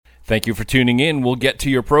Thank you for tuning in. We'll get to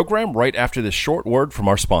your program right after this short word from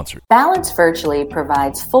our sponsor. Balance Virtually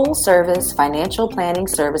provides full-service financial planning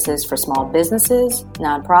services for small businesses,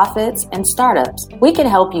 nonprofits, and startups. We can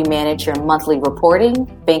help you manage your monthly reporting,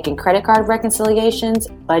 bank and credit card reconciliations,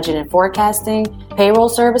 budget and forecasting, payroll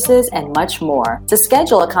services, and much more. To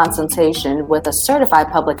schedule a consultation with a certified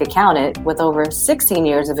public accountant with over 16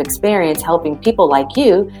 years of experience helping people like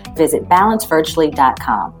you, visit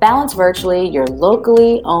balancevirtually.com. Balance Virtually, your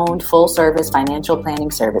locally owned full-service financial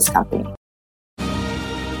planning service company.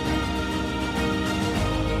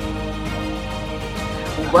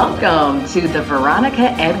 Welcome to the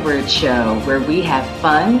Veronica Edwards Show, where we have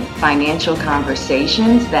fun financial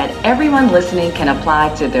conversations that everyone listening can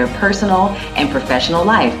apply to their personal and professional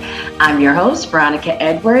life. I'm your host, Veronica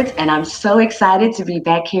Edwards, and I'm so excited to be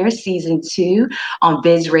back here, season 2 on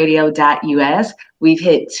bizradio.us. We've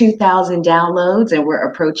hit 2,000 downloads and we're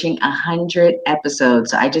approaching 100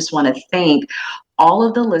 episodes. So I just want to thank all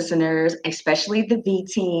of the listeners, especially the V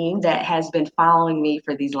team that has been following me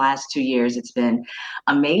for these last 2 years. It's been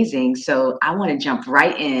amazing. So I want to jump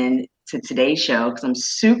right in to today's show because I'm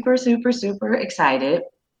super, super, super excited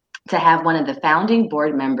to have one of the founding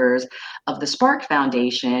board members of the Spark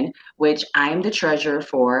Foundation, which I am the treasurer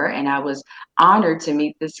for. And I was honored to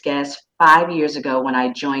meet this guest 5 years ago when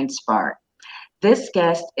I joined Spark. This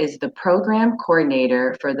guest is the program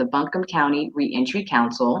coordinator for the Buncombe County Reentry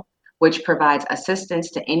Council, which provides assistance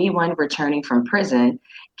to anyone returning from prison,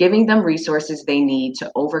 giving them resources they need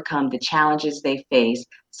to overcome the challenges they face,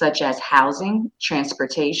 such as housing,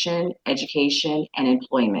 transportation, education, and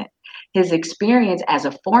employment. His experience as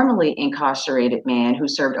a formerly incarcerated man who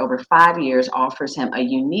served over 5 years offers him a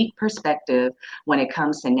unique perspective when it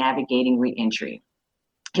comes to navigating reentry.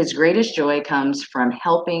 His greatest joy comes from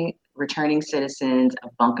helping returning citizens of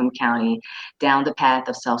Buncombe County down the path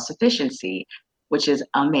of self-sufficiency, which is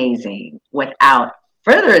amazing. Without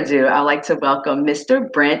further ado, I'd like to welcome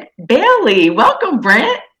Mr. Brent Bailey. Welcome,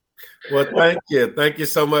 Brent. Well, thank you. Thank you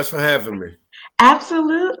so much for having me.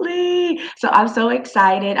 Absolutely. So I'm so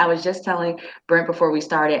excited. I was just telling Brent before we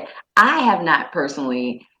started, I have not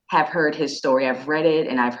personally have heard his story. I've read it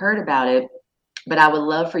and I've heard about it, but I would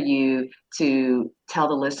love for you to tell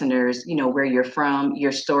the listeners, where you're from,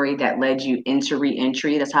 your story that led you into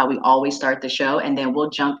reentry. That's how we always start the show. And then we'll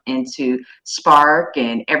jump into Spark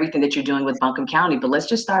and everything that you're doing with Buncombe County. But let's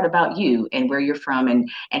just start about you and where you're from and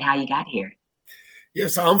how you got here.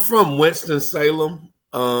 Yes, I'm from Winston-Salem,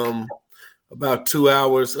 about 2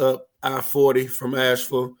 hours up I-40 from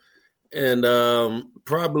Asheville. And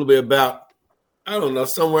probably about,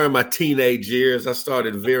 somewhere in my teenage years, I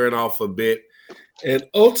started veering off a bit. And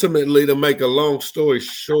ultimately, to make a long story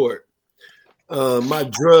short, my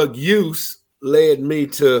drug use led me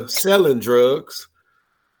to selling drugs.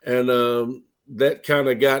 And that kind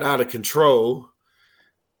of got out of control.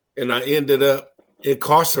 And I ended up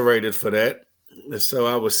incarcerated for that. And so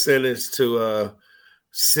I was sentenced to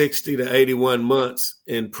 60 to 81 months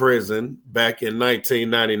in prison back in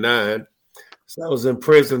 1999. So I was in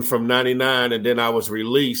prison from 99, and then I was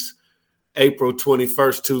released April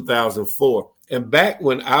 21st, 2004. And back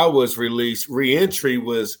when I was released, reentry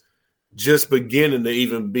was just beginning to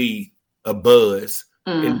even be a buzz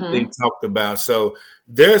and being talked about. So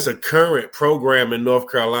there's a current program in North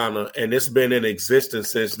Carolina, and it's been in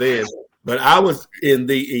existence since then. But I was in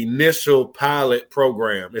the initial pilot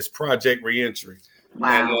program. It's Project Reentry.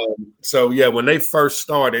 Wow. And when they first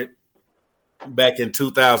started back in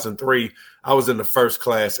 2003, I was in the first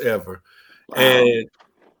class ever. Wow. And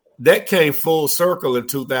that came full circle in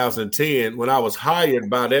 2010 when I was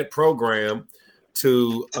hired by that program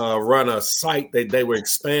to run a site that they were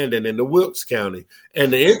expanding in the Wilkes County.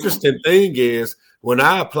 And the interesting thing is, when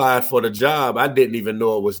I applied for the job, I didn't even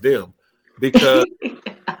know it was them because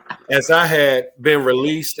as I had been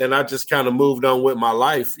released and I just kind of moved on with my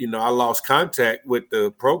life, I lost contact with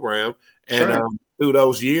the program. And through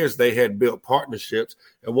those years, they had built partnerships.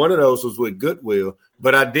 And one of those was with Goodwill.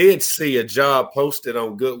 But I did see a job posted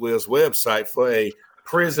on Goodwill's website for a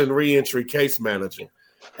prison reentry case manager.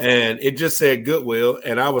 And it just said Goodwill.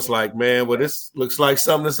 And I was like, man, well, this looks like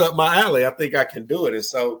something that's up my alley. I think I can do it. And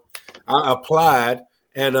so I applied.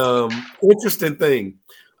 And interesting thing,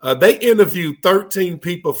 they interviewed 13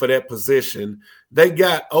 people for that position. They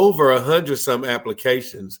got over 100 some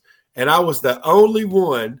applications. And I was the only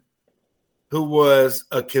one who was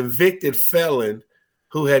a convicted felon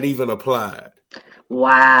who had even applied.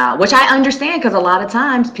 Wow. Which I understand because a lot of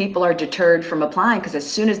times people are deterred from applying because as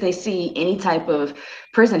soon as they see any type of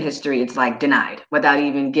prison history, it's like denied without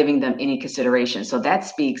even giving them any consideration. So that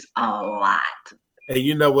speaks a lot. And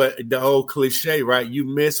you know what? The old cliche, right? You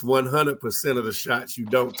miss 100% of the shots you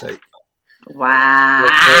don't take. Wow.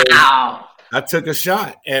 I took a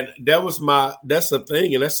shot, and that's the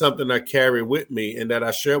thing, and that's something I carry with me and that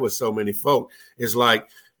I share with so many folk. Is like,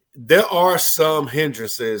 there are some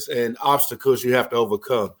hindrances and obstacles you have to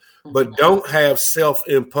overcome, but don't have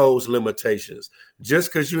self-imposed limitations.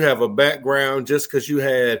 Just because you have a background, just because you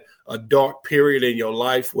had a dark period in your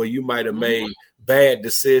life where you might have made bad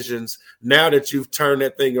decisions, now that you've turned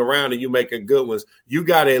that thing around and you're making good ones, you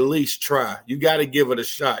got to at least try. You got to give it a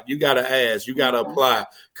shot. You got to ask. You got to apply,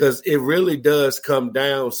 because it really does come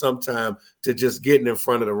down sometime to just getting in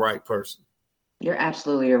front of the right person. You're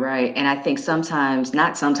absolutely right. And I think sometimes,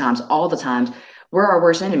 not sometimes, all the times, we're our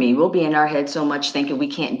worst enemy. We'll be in our head so much thinking we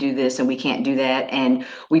can't do this and we can't do that. And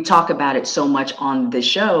we talk about it so much on the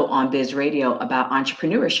show, on Biz Radio, about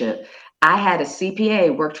entrepreneurship. I had a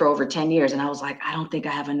CPA, worked for over 10 years, and I was like, I don't think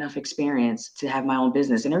I have enough experience to have my own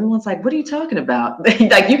business. And everyone's like, what are you talking about?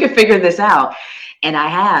 Like, you can figure this out. And I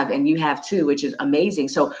have, and you have too, which is amazing.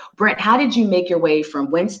 So, Brent, how did you make your way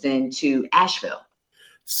from Winston to Asheville?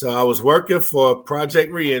 So I was working for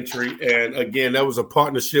Project Reentry, and again, that was a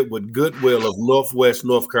partnership with Goodwill of Northwest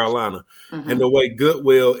North Carolina. And the way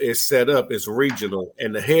Goodwill is set up is regional,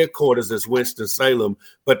 and the headquarters is Winston-Salem,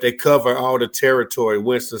 but they cover all the territory,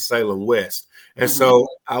 Winston-Salem West. And so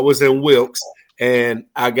I was in Wilkes, and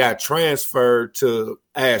I got transferred to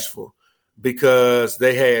Asheville because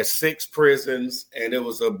they had 6 prisons, and it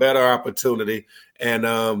was a better opportunity.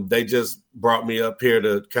 And they just brought me up here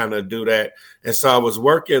to kind of do that. And so I was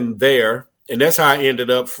working there, and that's how I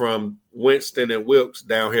ended up from Winston and Wilkes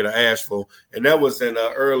down here to Asheville. And that was in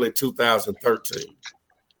early 2013.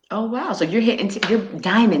 Oh, wow. So you're you're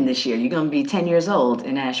diamond this year. You're going to be 10 years old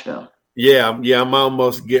in Asheville. Yeah. I'm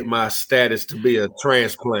almost getting my status to be a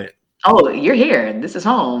transplant. Oh, you're here. This is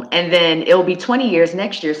home. And then it'll be 20 years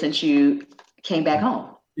next year since you came back home.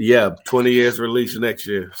 Yeah, 20 years release next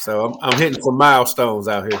year. So I'm hitting some milestones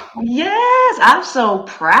out here. Yes, I'm so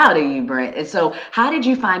proud of you, Brent. And so how did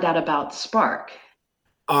you find out about Spark?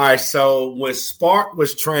 All right, so when Spark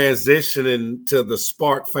was transitioning to the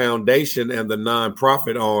Spark Foundation and the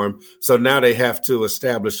nonprofit arm, so now they have to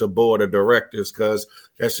establish a board of directors because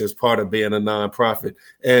that's just part of being a nonprofit.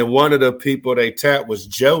 And one of the people they tapped was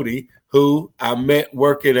Jody, who I met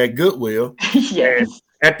working at Goodwill. Yes.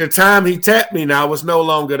 At the time he tapped me, now I was no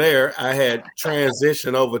longer there. I had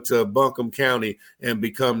transitioned over to Buncombe County and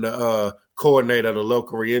become the coordinator of the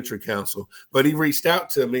local reentry council. But he reached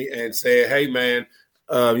out to me and said, hey, man,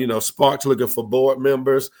 Spark's looking for board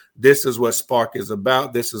members. This is what Spark is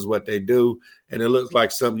about. This is what they do. And it looks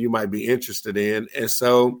like something you might be interested in. And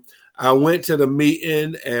so I went to the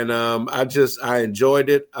meeting, and I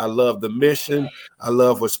enjoyed it. I love the mission. I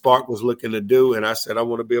love what Spark was looking to do. And I said, I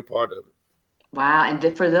want to be a part of it. Wow.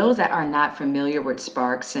 And for those that are not familiar with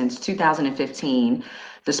Spark, since 2015,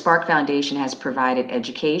 the Spark Foundation has provided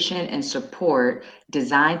education and support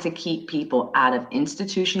designed to keep people out of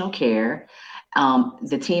institutional care.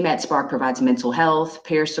 The team at Spark provides mental health,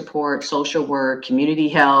 peer support, social work, community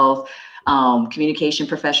health. Communication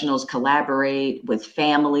professionals collaborate with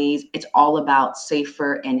families. It's all about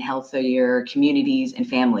safer and healthier communities and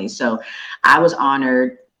families. So I was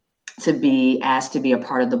honored to be asked to be a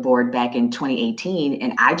part of the board back in 2018.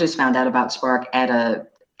 And I just found out about Spark at a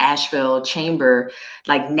Asheville chamber,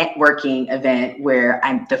 like networking event where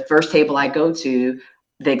the first table I go to,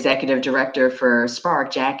 the executive director for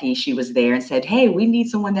Spark, Jackie, she was there and said, hey, we need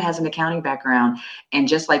someone that has an accounting background. And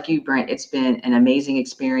just like you, Brent, it's been an amazing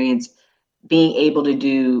experience being able to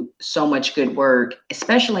do so much good work,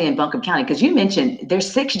 especially in Buncombe County. Because you mentioned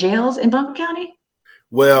there's 6 jails in Buncombe County?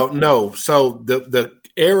 Well, no. So the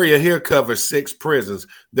area here covers 6 prisons.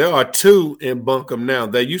 There are 2 in Buncombe now.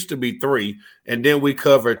 There used to be 3, and then we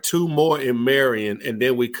covered 2 more in Marion, and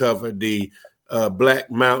then we covered the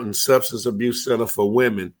Black Mountain Substance Abuse Center for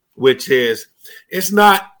Women, which is it's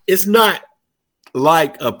not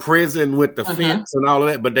like a prison with the fence and all of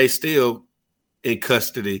that, but they still in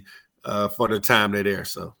custody for the time they're there.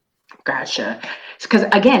 So, gotcha. Because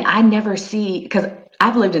again, I never see, because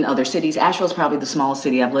I've lived in other cities. Asheville's probably the smallest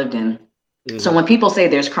city I've lived in. Mm-hmm. So when people say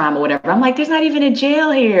there's crime or whatever, I'm like, there's not even a jail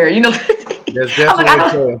here. There's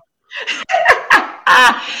definitely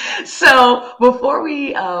So before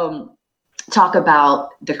we talk about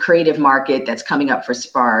the creative market that's coming up for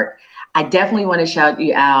Spark, I definitely want to shout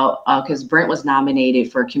you out because Brent was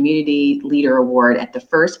nominated for a Community Leader Award at the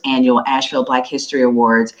first annual Asheville Black History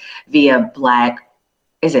Awards via Black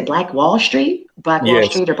Wall Street? Black Wall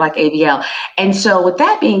Street or Black ABL. And so with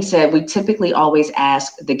that being said, we typically always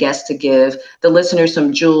ask the guests to give the listeners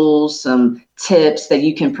some jewels, some tips that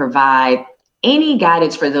you can provide any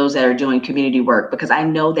guidance for those that are doing community work, because I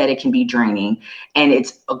know that it can be draining and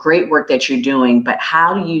it's a great work that you're doing, but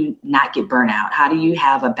how do you not get burnout? How do you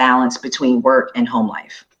have a balance between work and home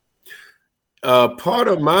life? Part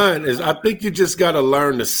of mine is I think you just got to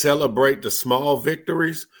learn to celebrate the small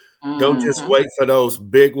victories. Don't just wait for those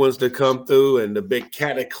big ones to come through and the big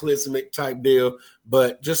cataclysmic type deal,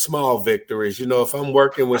 but just small victories. You know, if I'm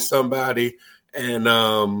working with somebody and,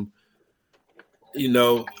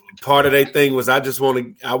 part of their thing was I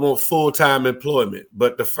want full-time employment,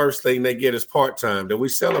 but the first thing they get is part-time. Then we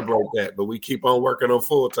celebrate that, but we keep on working on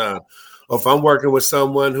full-time. Or if I'm working with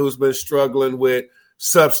someone who's been struggling with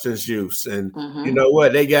substance use and you know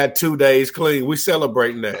what, they got 2 days clean, we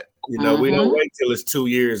celebrating that. We don't wait till it's 2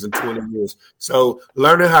 years and 20 years. So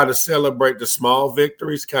learning how to celebrate the small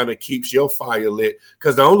victories kind of keeps your fire lit,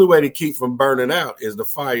 because the only way to keep from burning out is the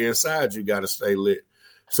fire inside you got to stay lit.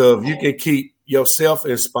 So if you can keep yourself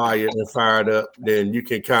inspired and fired up, then you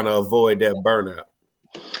can kind of avoid that burnout.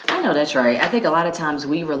 I know that's right. I think a lot of times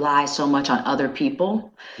we rely so much on other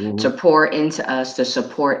people to pour into us, to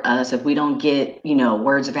support us. If we don't get,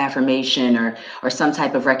 words of affirmation or some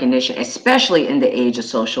type of recognition, especially in the age of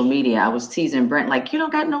social media. I was teasing Brent, like, you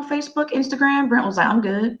don't got no Facebook, Instagram? Brent was like, I'm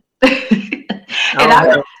good.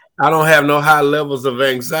 I don't have no high levels of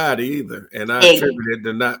anxiety either. And I attribute it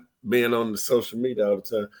to not being on the social media all the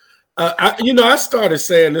time. I started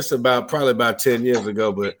saying this probably about 10 years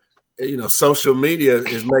ago, but social media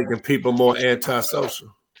is making people more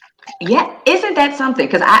antisocial. Yeah, isn't that something?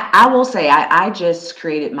 Because I will say I just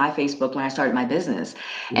created my Facebook when I started my business.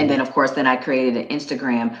 And then, of course, I created an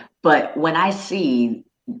Instagram. But when I see,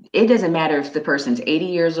 it doesn't matter if the person's 80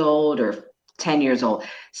 years old or 10 years old.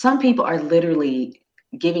 Some people are literally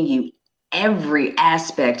giving you every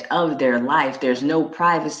aspect of their life. There's no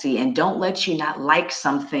privacy, and don't let you not like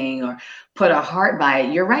something or put a heart by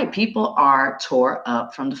it. You're right. People are tore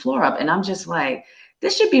up from the floor up. And I'm just like,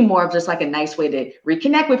 this should be more of just like a nice way to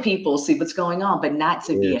reconnect with people, see what's going on, but not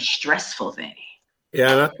to be a stressful thing.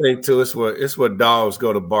 Yeah, and I think too, it's what dogs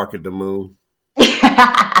go to bark at the moon.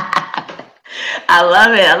 I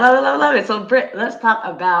love it. I love it. So Britt, let's talk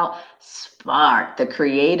about Spark, the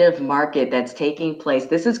creative market that's taking place.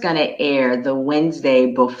 This is going to air the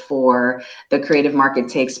Wednesday before the creative market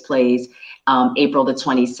takes place, April the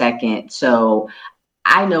 22nd. So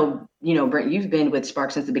I know, Brent, you've been with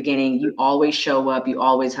Spark since the beginning. You always show up. You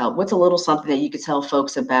always help. What's a little something that you could tell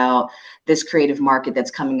folks about this creative market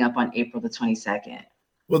that's coming up on April the 22nd?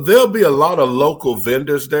 Well, there'll be a lot of local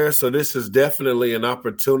vendors there. So this is definitely an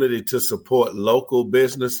opportunity to support local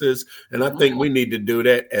businesses. And I think we need to do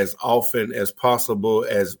that as often as possible,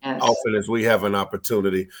 as often as we have an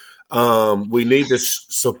opportunity. We need to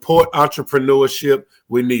support entrepreneurship.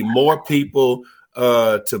 We need more people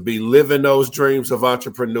to be living those dreams of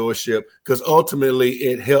entrepreneurship, because ultimately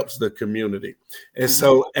it helps the community. And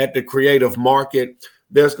so at the creative market,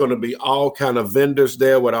 there's going to be all kind of vendors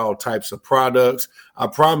there with all types of products. I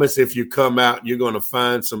promise if you come out, you're going to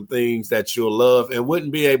find some things that you'll love and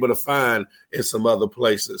wouldn't be able to find in some other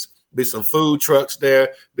places. Be some food trucks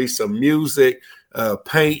there, be some music,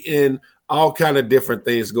 painting, all kind of different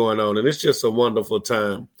things going on. And it's just a wonderful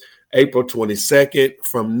time. April 22nd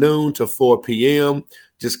from noon to 4 p.m.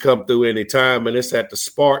 Just come through anytime. And it's at the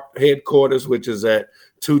Spark headquarters, which is at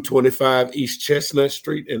 225 East Chestnut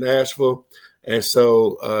Street in Asheville. And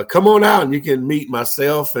so come on out and you can meet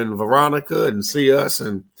myself and Veronica and see us.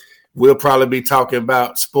 And we'll probably be talking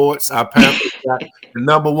about sports. Our Panthers got the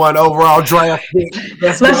 #1 overall draft pick.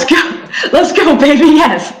 Let's go. Let's go, baby.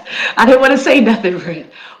 Yes. I didn't want to say nothing,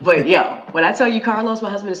 but when I tell you, Carlos,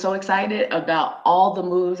 my husband, is so excited about all the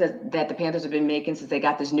moves that the Panthers have been making since they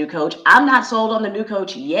got this new coach. I'm not sold on the new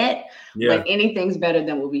coach yet, but anything's better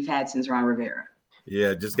than what we've had since Ron Rivera.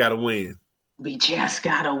 Yeah, just got to win. We just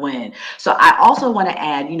got to win. So I also want to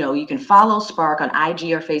add, you can follow Spark on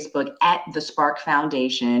IG or Facebook at the Spark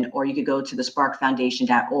Foundation, or you could go to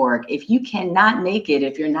thesparkfoundation.org. If you cannot make it,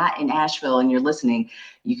 if you're not in Asheville and you're listening,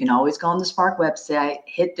 you can always go on the Spark website,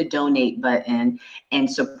 hit the donate button, and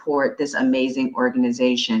support this amazing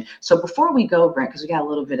organization. So before we go, Brent, because we got a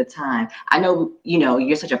little bit of time, I know,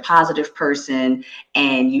 you're such a positive person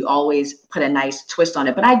and you always put a nice twist on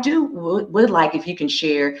it. But I would like if you can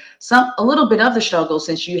share a little bit of the struggle,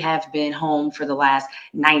 since you have been home for the last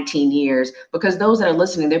 19 years, because those that are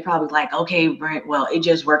listening, they're probably like, okay, Brent, well, it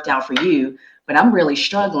just worked out for you, but I'm really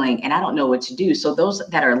struggling and I don't know what to do. So those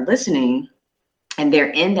that are listening, and they're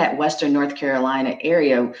in that Western North Carolina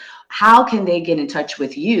area, how can they get in touch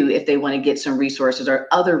with you if they want to get some resources or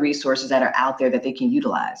other resources that are out there that they can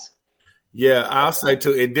utilize? Yeah, I'll say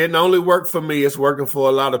too, it didn't only work for me. It's working for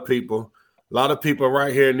a lot of people. A lot of people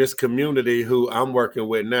right here in this community who I'm working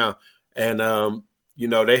with now, and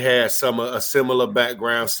they had a similar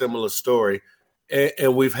background, similar story,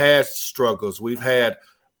 and we've had struggles, we've had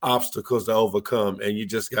obstacles to overcome, and you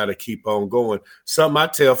just got to keep on going. Something I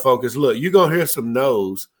tell folks is, look, you're gonna hear some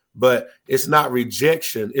no's, but it's not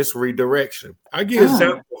rejection, it's redirection. I give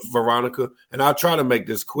example, Veronica, and I'll try to make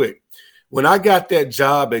this quick. When I got that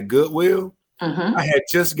job at Goodwill, I had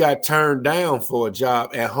just got turned down for a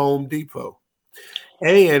job at Home Depot.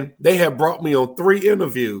 And they had brought me on 3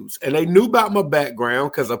 interviews, and they knew about my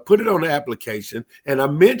background because I put it on the application and I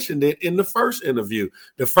mentioned it in the first interview.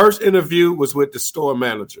 The first interview was with the store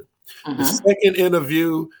manager. The second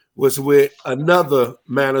interview was with another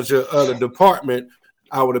manager of the department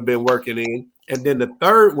I would have been working in. And then the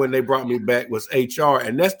third one they brought me back was HR.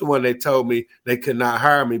 And that's the one they told me they could not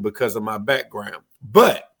hire me because of my background.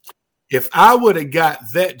 But if I would have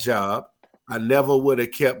got that job, I never would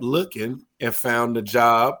have kept looking and found the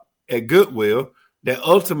job at Goodwill that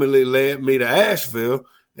ultimately led me to Asheville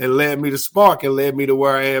and led me to Spark and led me to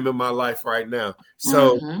where I am in my life right now.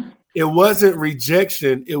 So it wasn't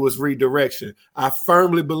rejection, it was redirection. I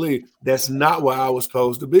firmly believe that's not where I was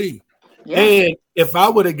supposed to be. Yeah. And if I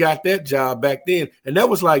would have got that job back then, and that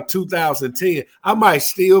was like 2010, I might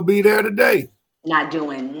still be there today. Not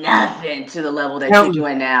doing nothing to the level that you're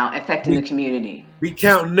doing now, affecting the community. Be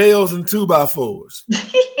counting nails and 2x4s.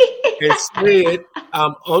 Instead,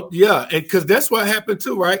 and because that's what happened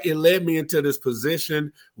too, right? It led me into this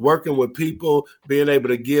position, working with people, being able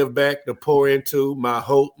to give back, to pour into my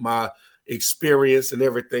hope, my experience, and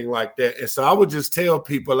everything like that. And so I would just tell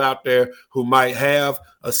people out there who might have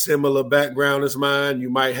a similar background as mine, you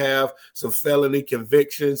might have some felony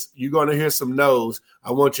convictions, you're going to hear some no's.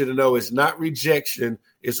 I want you to know it's not rejection,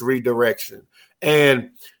 it's redirection.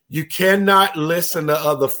 And you cannot listen to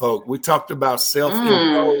other folk. We talked about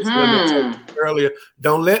self-imposed limitations earlier.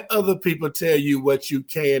 Don't let other people tell you what you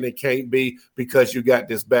can and can't be because you got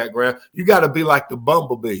this background. You got to be like the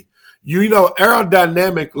bumblebee. You know,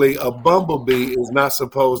 aerodynamically, a bumblebee is not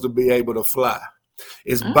supposed to be able to fly.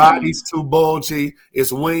 Its body's too bulgy.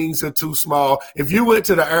 Its wings are too small. If you went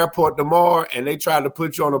to the airport tomorrow and they tried to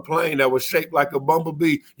put you on a plane that was shaped like a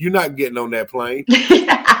bumblebee, you're not getting on that plane.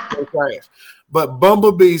 But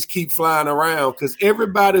bumblebees keep flying around because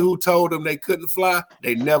everybody who told them they couldn't fly,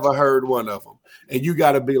 they never heard one of them. And you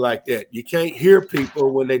got to be like that. You can't hear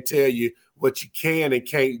people when they tell you what you can and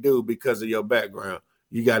can't do because of your background.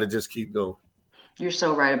 You got to just keep going. You're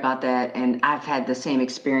so right about that. And I've had the same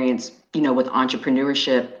experience, with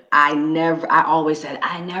entrepreneurship. I always said,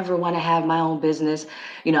 I never want to have my own business.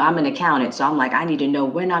 I'm an accountant. So I'm like, I need to know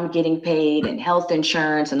when I'm getting paid and health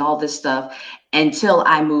insurance and all this stuff, until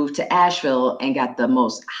I moved to Asheville and got the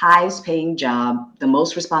most highest paying job, the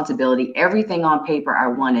most responsibility, everything on paper I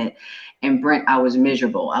wanted. And Brent, I was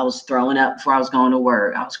miserable. I was throwing up before I was going to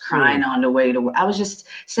work. I was crying on the way to work. I was just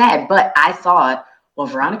sad. But I thought, well,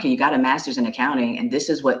 Veronica, you got a master's in accounting, and this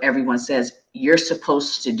is what everyone says you're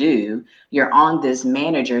supposed to do. You're on this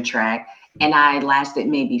manager track. And I lasted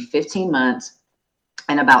maybe 15 months.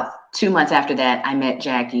 And about 2 months after that, I met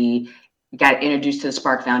Jackie, got introduced to the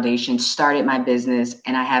Spark Foundation, started my business,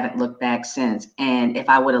 and I haven't looked back since. And if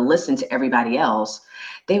I would have listened to everybody else,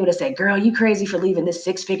 they would have said, girl, you crazy for leaving this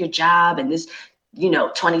 6-figure job and this,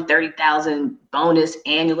 20, 30,000 bonus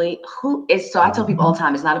annually. So I tell people all the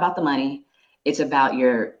time, it's not about the money. It's about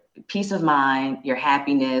your peace of mind, your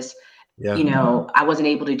happiness. Yeah. I wasn't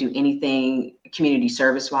able to do anything community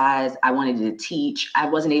service wise. I wanted to teach. I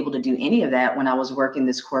wasn't able to do any of that when I was working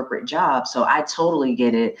this corporate job. So I totally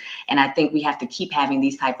get it. And I think we have to keep having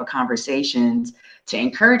these type of conversations to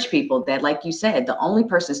encourage people that, like you said, the only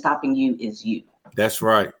person stopping you is you. That's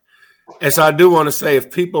right. And so I do want to say,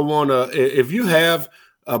 if people if you have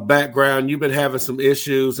a background, you've been having some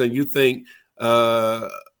issues and you think,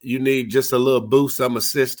 you need just a little boost, some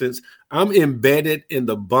assistance, I'm embedded in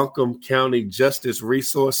the Buncombe County Justice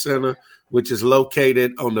Resource Center, which is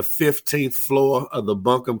located on the 15th floor of the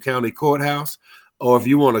Buncombe County Courthouse. Or if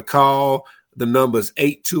you want to call, the number is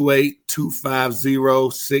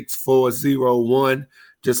 828-250-6401.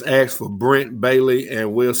 Just ask for Brent Bailey,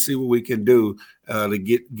 and we'll see what we can do to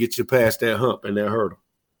get you past that hump and that hurdle.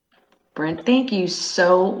 Brent, thank you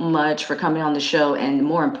so much for coming on the show. And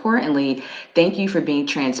more importantly, thank you for being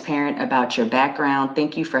transparent about your background.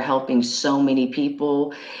 Thank you for helping so many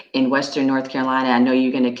people in Western North Carolina. I know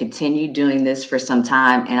you're going to continue doing this for some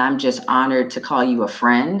time, and I'm just honored to call you a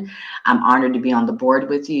friend. I'm honored to be on the board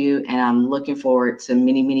with you, and I'm looking forward to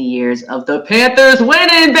many, many years of the Panthers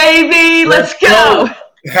winning, baby. Let's go.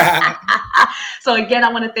 So again,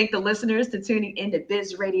 I want to thank the listeners for tuning in to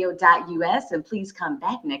bizradio.us, and please come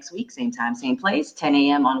back next week, same time, same place, 10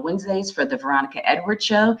 a.m. on Wednesdays for the Veronica Edwards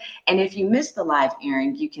Show. And if you missed the live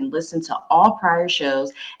airing, you can listen to all prior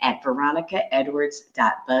shows at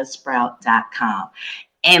veronicaedwards.buzzsprout.com.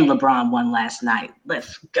 And LeBron won last night.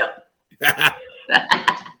 Let's go.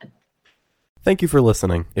 Thank you for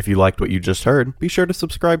listening. If you liked what you just heard, be sure to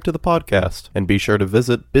subscribe to the podcast, and be sure to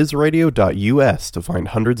visit bizradio.us to find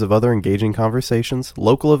hundreds of other engaging conversations,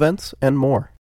 local events, and more.